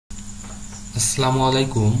আসসালামু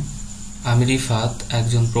আলাইকুম। আমি রিফাত,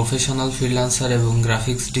 একজন প্রফেশনাল ফ্রিল্যান্সার এবং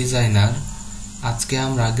গ্রাফিক্স ডিজাইনার। আজকে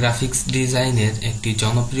আমরা গ্রাফিক্স ডিজাইনের একটি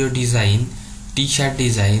জনপ্রিয় ডিজাইন, টি-শার্ট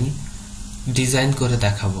ডিজাইন করে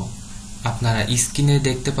দেখাবো। আপনারা স্ক্রিনে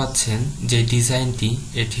দেখতে পাচ্ছেন যে ডিজাইনটি,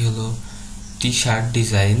 এটি হলো টি-শার্ট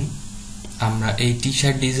ডিজাইন। আমরা এই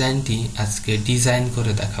টি-শার্ট ডিজাইনটি আজকে ডিজাইন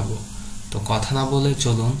করে দেখাবো। তো কথা না বলে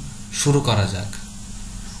চলুন শুরু করা যাক।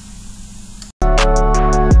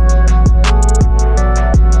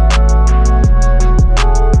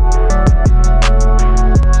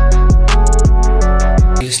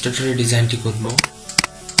 ইলাস্ট্রেটরে ডিজাইনটি করব।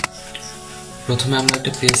 প্রথমে আমরা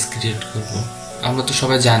একটা পেজ ক্রিয়েট করব। আমরা তো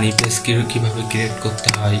সবাই জানি পেজ কিভাবে ক্রিয়েট করতে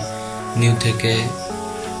হয়। নিউ থেকে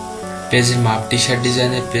পেজের মাপ, টি-শার্ট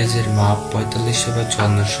ডিজাইনের পেজের মাপ 4500 বা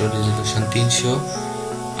 5400, রেজলিউশন 300।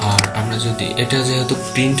 আর আমরা যদি এটা যেহেতু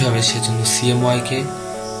প্রিন্ট হবে সেজন্য CMY কে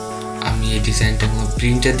আমি এই ডিজাইনটা কোনো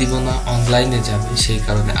প্রিন্টে দিব না, অনলাইনে যাবে, সেই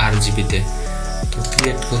কারণে RGB তে। তো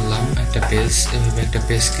ক্রিয়েট করলাম একটা পেজ। এভাবে একটা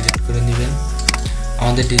পেজ ক্রিয়েট করে নেবেন।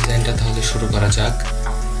 আমাদের ডিজাইনটা তাহলে শুরু করা যাক।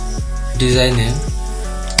 ডিজাইনে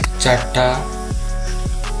 4টা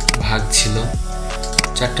ভাগ ছিল,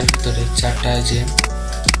 4টার ভিতরে 4টায় যে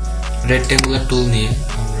রেক্ট্যাঙ্গুলার টুল নিয়ে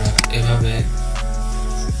আমরা এভাবে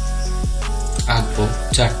আঁকবো।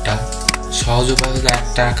 4টা সহজ উপায় হলো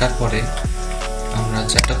একটা আঁকার পরে আমরা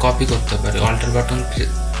 4টা কপি করতে পারি। অল্টার বাটন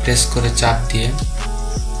প্রেস করে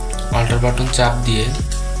অল্টার বাটন চাপ দিয়ে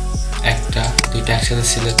একটা দুইটা একসাথে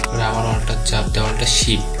সিলেক্ট করে আবার অল্টার চাপ দিয়ে অল্টার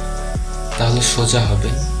শিপ, তাহলে সোজা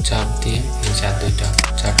হবে। চাপ দিয়ে এই যে দুইটা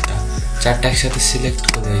 4টা একসাথে সিলেক্ট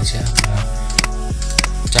করে এই যে আমরা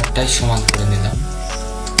 4টাই সমান করে নিলাম।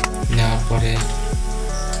 নেওয়ার পরে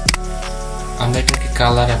আমরা এটাকে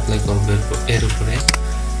কালার অ্যাপ্লাই করব। এর উপরে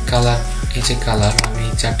কালার, এই যে কালার, আমি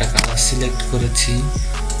 4টা কালার সিলেক্ট করেছি।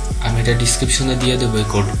 আমি এটা ডিসক্রিপশনে দিয়ে দেবো এই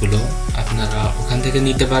কোডগুলো, আপনারা ওখান থেকে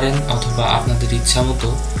নিতে পারেন, অথবা আপনাদের ইচ্ছা মতো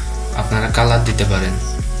আপনারা কালার দিতে পারেন।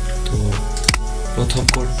 তো প্রথম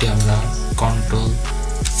কোডটি আমরা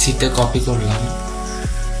Ctrl+C তে কপি করলাম।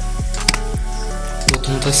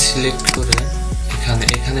 প্রথমটা সিলেক্ট করে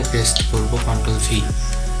এখানে পেস্ট করব, Ctrl+V।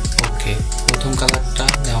 ওকে, প্রথম কালারটা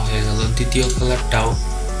নেওয়া হয়ে গেল। দ্বিতীয় কালারটাও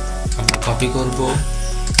আমরা কপি করব,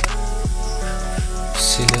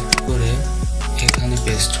 সিলেক্ট করে এখানে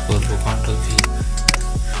পেস্ট করব, Ctrl+V।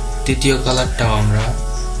 তৃতীয় কালারটাও আমরা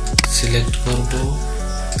সিলেক্ট করব,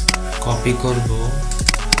 কপি করব,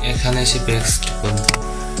 এখানে এসে পেস্ট করব।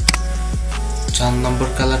 4 নম্বর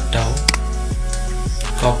কালারটাও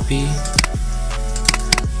কপি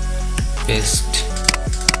পেস্ট।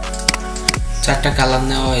 4টা কালার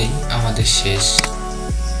নেওয়াই আমাদের শেষ।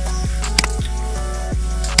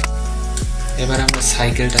 এবার আমরা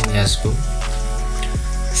সাইকেলটা নিয়ে আসবো।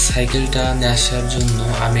 সাইকেলটা নিয়ে আসার জন্য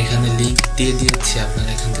আমি এখানে লিংক দিয়ে দিয়েছি, আপনারা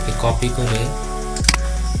এখান থেকে কপি করে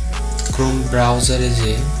ক্রোম ব্রাউজারে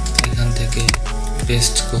যে এখান থেকে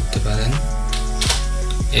পেস্ট করতে পারেন।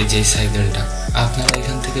 এই যে সাইকেলটা আপনারা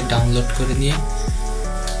এখান থেকে ডাউনলোড করে নিয়ে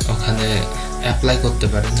ওখানে অ্যাপ্লাই করতে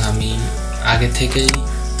পারেন। আমি আগে থেকেই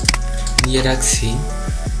নিয়ে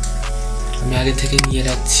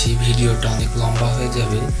রাখছি, ভিডিওটা অনেক লম্বা হয়ে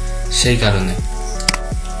যাবে সেই কারণে।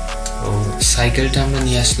 তো সাইকেলটা আমরা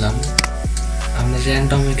নিয়ে আসলাম। আমরা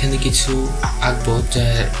র্যান্ডম এখানে কিছু আঁকবো, যা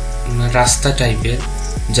রাস্তা টাইপের,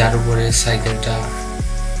 যার উপরে সাইকেলটা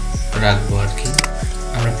রাখবো আর কি।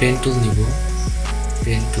 আমরা পেন টুল নিব,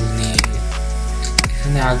 পেন টুল নিয়ে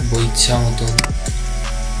এখানে আঁকবো ইচ্ছা মতন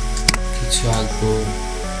কিছু আঁকবো,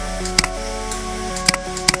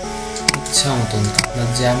 আপনার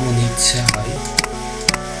যেমন ইচ্ছা হয়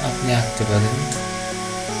আপনি আঁকতে পারেন।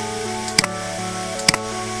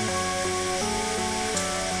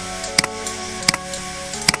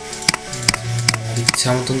 ইচ্ছা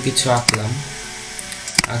মতন কিছু আঁকলাম।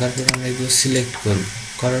 আঁকার পরে আমরা এগুলো সিলেক্ট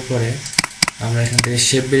করার পরে আমরা এখান থেকে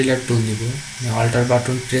শেপ বিল্ডার টুল নিব, অল্টার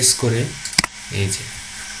বাটন প্রেস করে এই যে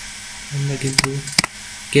আমরা কিন্তু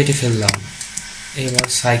কেটে ফেললাম। এবার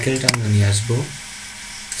সাইকেলটা আমরা নিয়ে আসবো।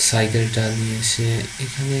 সাইকেলটা নিয়ে এসে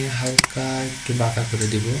এখানে হালকা একটু বাঁকা করে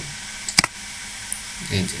দিব।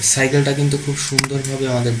 এই যে সাইকেলটা কিন্তু খুব সুন্দরভাবে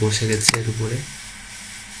আমাদের বসে গেছে এর উপরে।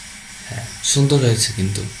 হ্যাঁ, সুন্দর হয়েছে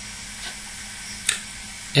কিন্তু।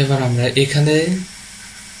 এবার আমরা এখানে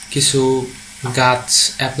কিছু গাছ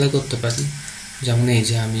অ্যাপ্লাই করতে পারি। যেমন এই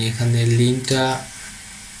যে আমি এখানে লিঙ্কটা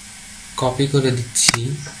কপি করে দিচ্ছি,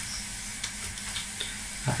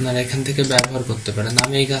 আপনারা এখান থেকে ব্যবহার করতে পারেন।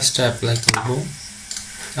 আমি এই গাছটা অ্যাপ্লাই করব,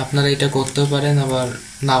 আপনারা এটা করতেও পারেন আবার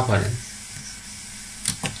নাও পারেন,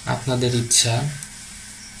 আপনাদের ইচ্ছা।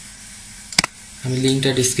 আমি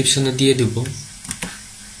লিঙ্কটা ডিসক্রিপশনে দিয়ে দেব।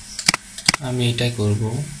 আমি এটাই করব।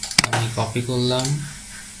 আমি কপি করলাম,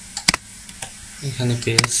 এখানে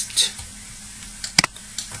পেস্ট।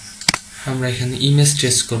 আমরা এখানে ইমেজ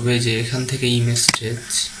ট্রেস করব, এই যে এখান থেকে ইমেজ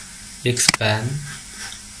ট্রেস, এক্সপ্যান্ড।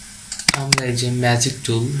 আমরা এই যে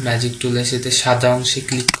ম্যাজিক টুলের সাথে সাদা অংশে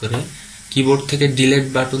ক্লিক করে কিবোর্ড থেকে ডিলিট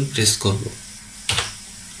বাটন প্রেস করব।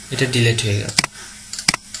 এটা ডিলিট হয়ে গেল।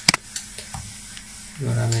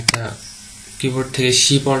 এবার আমি এটা কিবোর্ড থেকে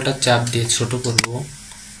শিপ অল্টার চাপ দিয়ে ছোট করব।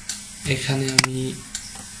 এখানে আমি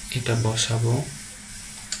এটা বসাবো।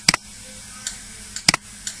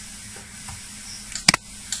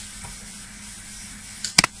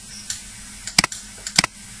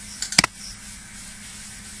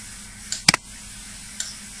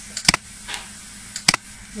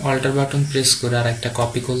 অল্টার বাটন প্রেস করে আর একটা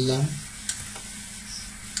কপি করলাম।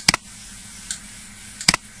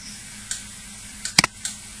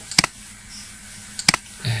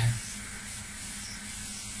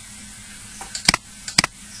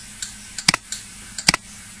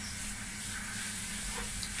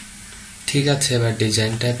 ঠিক আছে, এবার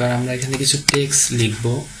ডিজাইনটা, এবার আমরা এখানে কিছু টেক্সট লিখব।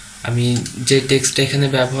 আমি যে টেক্সটটা এখানে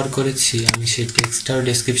ব্যবহার করেছি আমি সেই টেক্সটটাও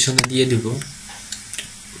ডেসক্রিপশনে দিয়ে দিব।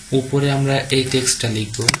 উপরে আমরা এই টেক্সটটা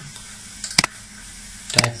লিখব।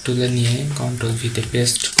 টাইপ টুলে নিয়ে কন্ট্রোল ভিতে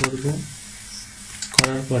পেস্ট করব।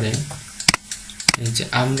 করার পরে এই যে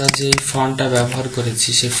আমরা যে ফন্টটা ব্যবহার করেছি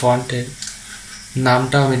সেই ফন্টের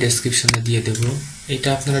নামটাও আমি ডেসক্রিপশনে দিয়ে দেব। এটা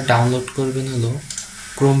আপনারা ডাউনলোড করবেন হলো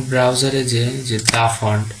ক্রোম ব্রাউজারে যে দা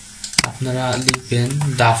ফন্ট, আপনারা লিখবেন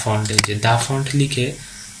দা ফন্ট। এই যে দা ফন্ট লিখে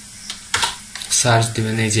সার্চ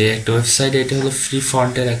দিবেন। এই যে একটা ওয়েবসাইট, এটা হলো ফ্রি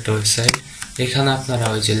ফন্টের একটা ওয়েবসাইট। এখানে আপনারা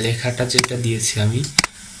ওই যে লেখাটা যেটা দিয়েছি আমি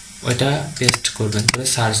ওইটা পেস্ট করবেন, করে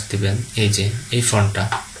সার্চ দিবেন। এই যে এই ফন্টটা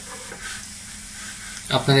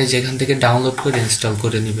আপনারা এই যে এখান থেকে ডাউনলোড করে ইনস্টল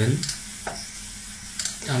করে নেবেন।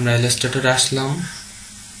 আমরা ইলাস্ট্রেটরে আসলাম।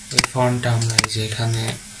 এই ফন্টটা আমরা এই যে এখানে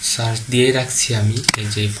সার্চ দিয়ে রাখছি আমি। এই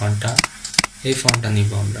যে এই ফন্টটা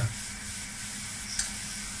নিব আমরা।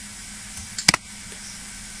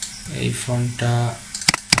 এই ফন্টটা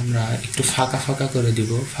আমরা একটু ফাঁকা ফাঁকা করে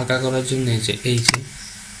দিব। ফাঁকা করার জন্য এই যে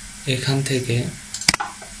এখান থেকে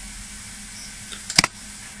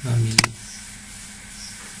আমি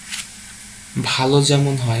ভালো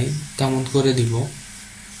যেমন হয় তেমন করে দিব।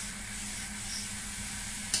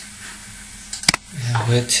 হ্যাঁ,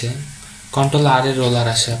 হয়েছে। কন্ট্রোল আর এর রোলার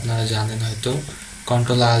আসে, আপনারা জানেন হয়তো।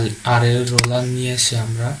 কন্ট্রোল আর এর রোলার নিয়ে এসে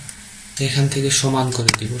আমরা এখান থেকে সমান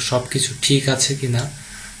করে দিব। সবকিছু ঠিক আছে কিনা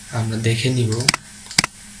আমরা দেখে নিব।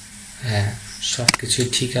 হ্যাঁ, সবকিছুই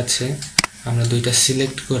ঠিক আছে। আমরা দুইটা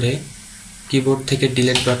সিলেক্ট করে কিবোর্ড থেকে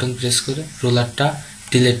ডিলিট বাটন প্রেস করে রোলারটা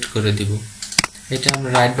ডিলিট করে দিব। এটা আমরা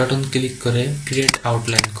রাইট বাটন ক্লিক করে ক্রিয়েট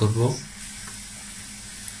আউটলাইন করব।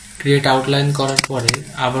 ক্রিয়েট আউটলাইন করার পরে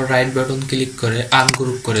আবার রাইট বাটন ক্লিক করে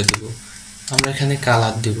আনগ্রুপ করে দেব। আমরা এখানে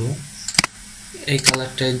কালার দেব। এই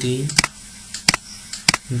কালারটাই দিই,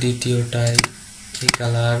 দ্বিতীয়টাই এই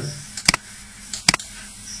কালার।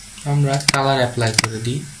 আমরা কালার অ্যাপ্লাই করে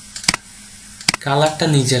দিই। কালারটা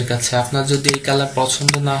নিজের কাছে, আপনার যদি এই কালার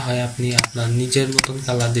পছন্দ না হয় আপনি আপনার নিজের মতন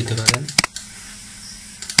কালার দিতে পারেন।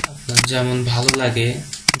 আপনার যেমন ভালো লাগে,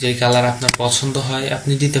 যে কালার আপনার পছন্দ হয়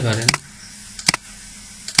আপনি দিতে পারেন।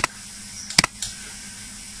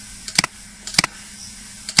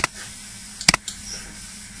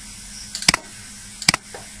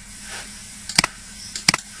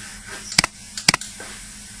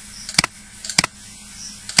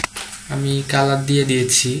 আমি কালার দিয়ে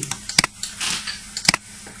দিয়েছি।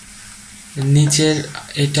 নিচের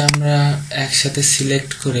এটা আমরা একসাথে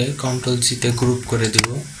সিলেক্ট করে কন্ট্রোল জিতে গ্রুপ করে দিব।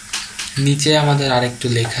 নিচে আমাদের আরেকটু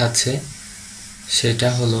লেখা আছে, সেটা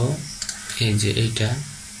হলো এই যে এইটা।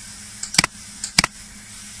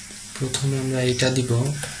 প্রথমে আমরা এইটা দিব।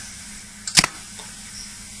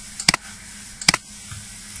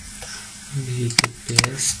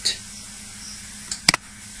 পেস্ট।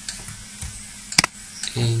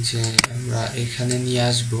 এই যে আমরা এখানে নিয়ে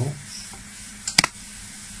আসব।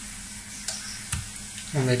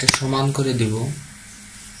 আমরা এটা সমান করে দিব।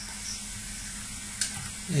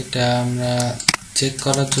 এটা আমরা চেক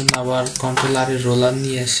করার জন্য আবার কন্ট্রোল আর এর রোলার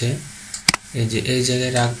নিয়ে এসে এই যে এই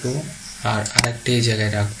জায়গায় রাখবো আর আরেকটা এই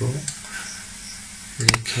জায়গায় রাখবো।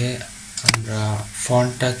 রেখে আমরা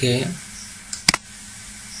ফন্টটাকে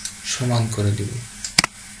সমান করে দিব।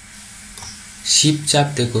 শিফট চাপ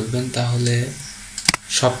দিয়ে করবেন, তাহলে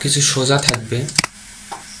সবকিছু সোজা থাকবে,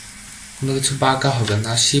 কোনো কিছু বাঁকা হবে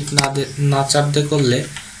না। শিফট না চাপ দিয়ে করলে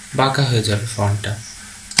বাঁকা হয়ে যাবে ফন্টটা।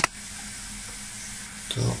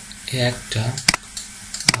 তো একটা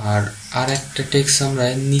আর একটা টেক্সট আমরা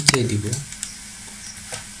নিচে দিব।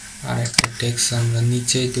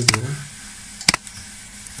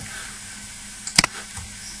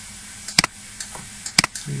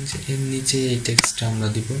 এর নিচে এই টেক্সটটা আমরা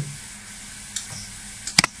দিব।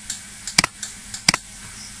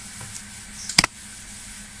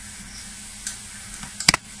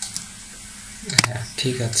 হ্যাঁ,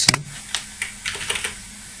 ঠিক আছে।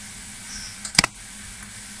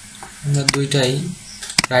 আমরা দুইটাই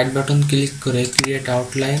রাইট বাটন ক্লিক করে ক্রিয়েট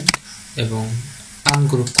আউটলাইন এবং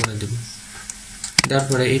আনগ্রুপ করে দেব।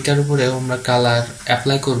 তারপরে এটার উপরে আমরা কালার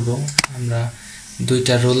অ্যাপ্লাই করব। আমরা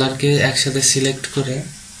দুইটা রোলারকে একসাথে সিলেক্ট করে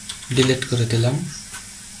ডিলিট করে দিলাম।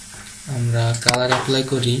 আমরা কালার অ্যাপ্লাই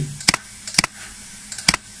করি।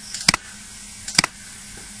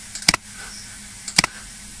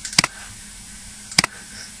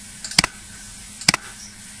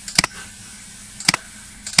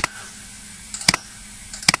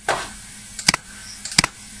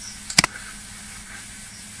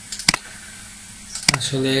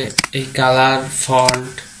 আসলে এই কালার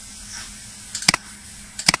ফন্ট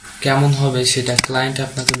কেমন হবে সেটা ক্লায়েন্ট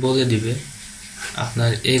আপনাকে বলে দিবে।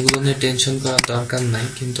 আপনার এগুলো নিয়ে টেনশন করার দরকার নাই,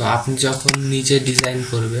 কিন্তু আপনি যখন নিজে ডিজাইন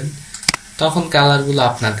করবেন তখন কালারগুলো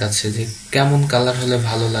আপনার কাছে, যে কেমন কালার হলে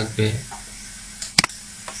ভালো লাগবে।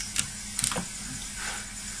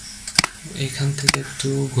 এখান থেকে একটু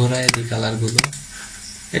ঘোরায় দিই কালারগুলো।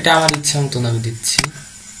 এটা আমার ইচ্ছা মতন আমি দিচ্ছি।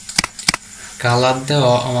 কালার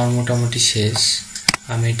দেওয়া আমার মোটামুটি শেষ।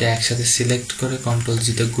 আমি এটা একসাথে সিলেক্ট করে কন্ট্রোল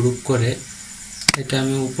জিতে গ্রুপ করে এটা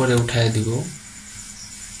আমি উপরে উঠায় দিব,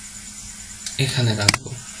 এখানে রাখবো।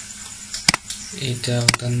 এটা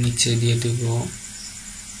তার নিচে দিয়ে দিব।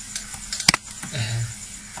 হ্যাঁ,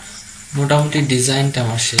 মোটামুটি ডিজাইনটা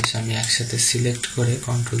আমার শেষ। আমি একসাথে সিলেক্ট করে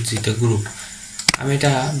কন্ট্রোল জিতে গ্রুপ। আমি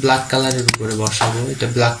এটা ব্ল্যাক কালারের উপরে বসাবো। এটা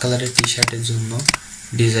ব্ল্যাক কালারের টি শার্টের জন্য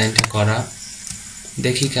ডিজাইনটা করা।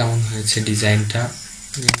 দেখি কেমন হয়েছে ডিজাইনটা।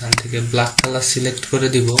 এখান থেকে ব্ল্যাক কালার সিলেক্ট করে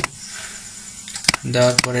দিব।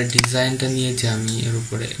 দেওয়ার পরে ডিজাইনটা নিয়ে যে আমি এর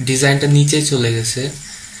উপরে, ডিজাইনটা নিচে চলে গেছে,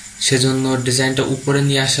 সেজন্য ডিজাইনটা উপরে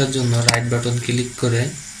নিয়ে আসার জন্য রাইট বাটন ক্লিক করে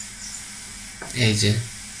এই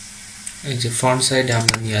যে ফ্রন্ট সাইডে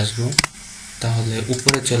আমরা নিয়ে আসবো। তাহলে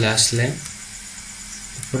উপরে চলে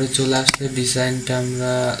আসলে ডিজাইনটা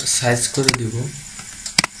আমরা সাইজ করে দিব।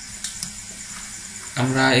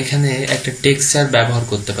 আমরা এখানে একটা টেক্সচার ব্যবহার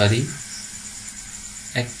করতে পারি।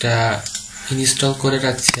 একটা ইনস্টল করে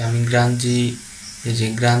রাখছি আমি গ্রাঞ্জি, এই যে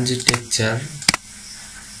গ্রাঞ্জি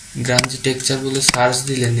টেক্সচার বলে সার্চ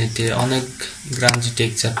দিলে নেটে অনেক গ্রাঞ্জি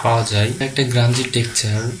টেক্সচার পাওয়া যায়। একটা গ্রাঞ্জি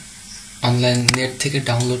টেক্সচার অনলাইন নেট থেকে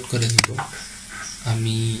ডাউনলোড করে নিব।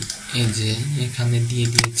 আমি এই যে এখানে দিয়ে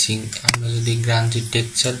দিয়েছি। আমরা যদি গ্রাঞ্জি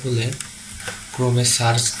টেক্সচার বলে ক্রোমে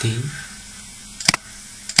সার্চ দিই,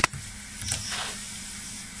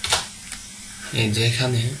 এই যে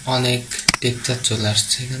এখানে অনেক টেক্সচার চলে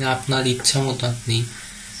আসছে। এখানে আপনার ইচ্ছা মতো আপনি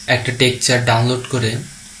একটা টেক্সচার ডাউনলোড করে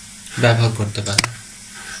ব্যবহার করতে পারেন।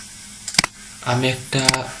 আমি একটা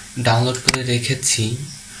ডাউনলোড করে রেখেছি,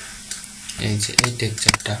 এই যে এই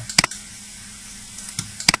টেক্সচারটা।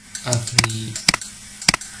 আপনি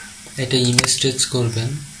এটা ইমেজ ট্রেস করবেন।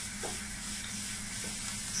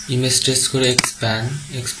 ইমেজ ট্রেস করে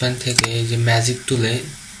এক্সপ্যান্ড থেকে এই যে ম্যাজিক টুলে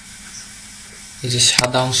এই যে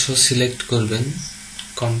সাদা অংশ সিলেক্ট করবেন,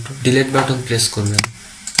 কন্ট্রোল ডিলিট বাটন প্রেস করবেন।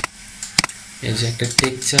 এই যে একটা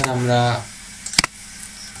টেক্সচার, আমরা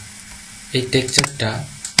এই টেক্সচারটা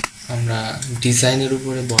আমরা ডিজাইনের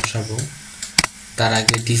উপরে বসাবো। তার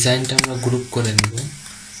আগে ডিজাইনটা আমরা গ্রুপ করে নেব।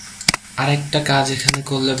 আরেকটা কাজ এখানে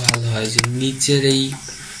করলে ভালো হয়, যে নিচের এই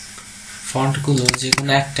ফন্টগুলো যে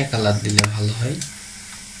কোনো একটা কালার দিলে ভালো হয়।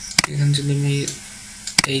 এখানে যদি আমি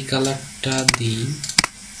এই কালারটা দিই,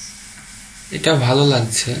 এটা ভালো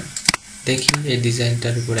লাগছে। দেখি এই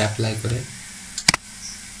ডিজাইনটার উপরে অ্যাপ্লাই করে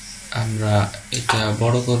আমরা এটা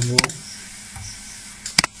বড় করব।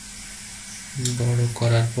 বড়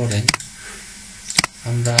করার পরে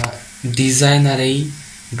আমরা ডিজাইন আর এই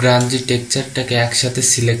গ্রাঞ্জি টেক্সচারটাকে একসাথে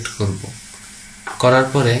সিলেক্ট করব। করার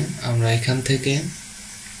পরে আমরা এখান থেকে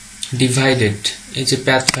ডিভাইডেড, এই যে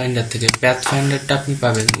প্যাথফাইন্ডার থেকে, প্যাথফাইন্ডারটা আপনি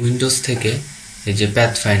পাবেন উইন্ডোজ থেকে। এই যে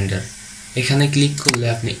প্যাথফাইন্ডার, এখানে ক্লিক করলে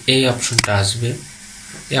আপনি এই অপশনটা আসবে।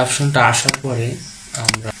 এই অপশনটা আসার পরে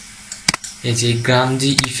আমরা এই যে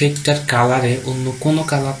গ্রাঞ্জি ইফেক্টটার কালারে অন্য কোনো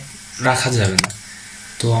কালার রাখা যাবে না।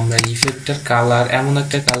 তো আমরা ইফেক্টটার কালার এমন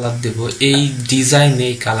একটা কালার দেব, এই ডিজাইনে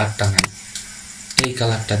এই কালারটা নাই, এই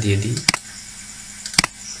কালারটা দিয়ে দিই।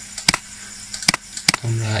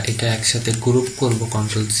 আমরা এটা একসাথে গ্রুপ করব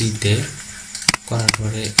কন্ট্রোল জি তে। করার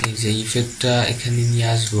পরে এই যে ইফেক্টটা এখানে নিয়ে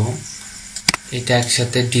আসব। এটা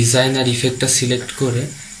একসাথে ডিজাইন আর ইফেক্টটা সিলেক্ট করে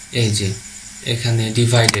এই যে এখানে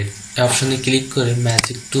ডিভাইডেড অপশনে ক্লিক করে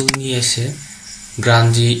ম্যাজিক টুল নিয়ে এসে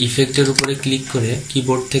গ্রাঞ্জি ইফেক্টের উপরে ক্লিক করে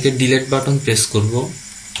কিবোর্ড থেকে ডিলিট বাটন প্রেস করব।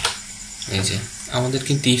 এই যে আমাদের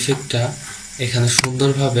কিন্তু ইফেক্টটা এখানে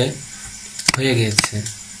সুন্দরভাবে হয়ে গেছে।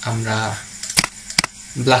 আমরা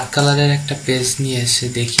ব্ল্যাক কালারের একটা পেজ নিয়ে এসে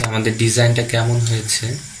দেখি আমাদের ডিজাইনটা কেমন হয়েছে।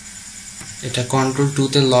 এটা কন্ট্রোল 2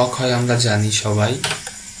 তে লক হয়, আমরা জানি সবাই।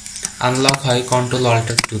 আনলক হয় কন্ট্রোল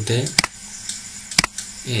অল্টার 2 তে।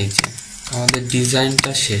 এই যে আমাদের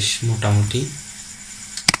ডিজাইনটা শেষ মোটামুটি।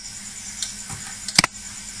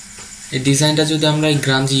 এই ডিজাইনটা যদি আমরা এই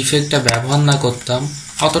গ্রাঞ্জ ইফেক্টটা ব্যবহার না করতাম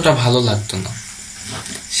অতটা ভালো লাগতো না,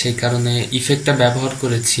 সেই কারণে ইফেক্টটা ব্যবহার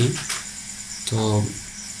করেছি। তো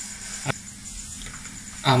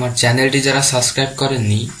আমার চ্যানেলটি যারা সাবস্ক্রাইব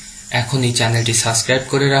করেননি এখনই চ্যানেলটি সাবস্ক্রাইব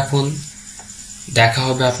করে রাখুন। দেখা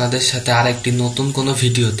হবে আপনাদের সাথে আরেকটি নতুন কোনো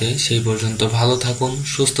ভিডিওতে। সেই পর্যন্ত ভালো থাকুন,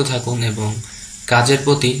 সুস্থ থাকুন এবং কাজের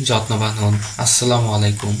প্রতি যত্নবান হন। আসসালামু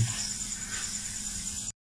আলাইকুম।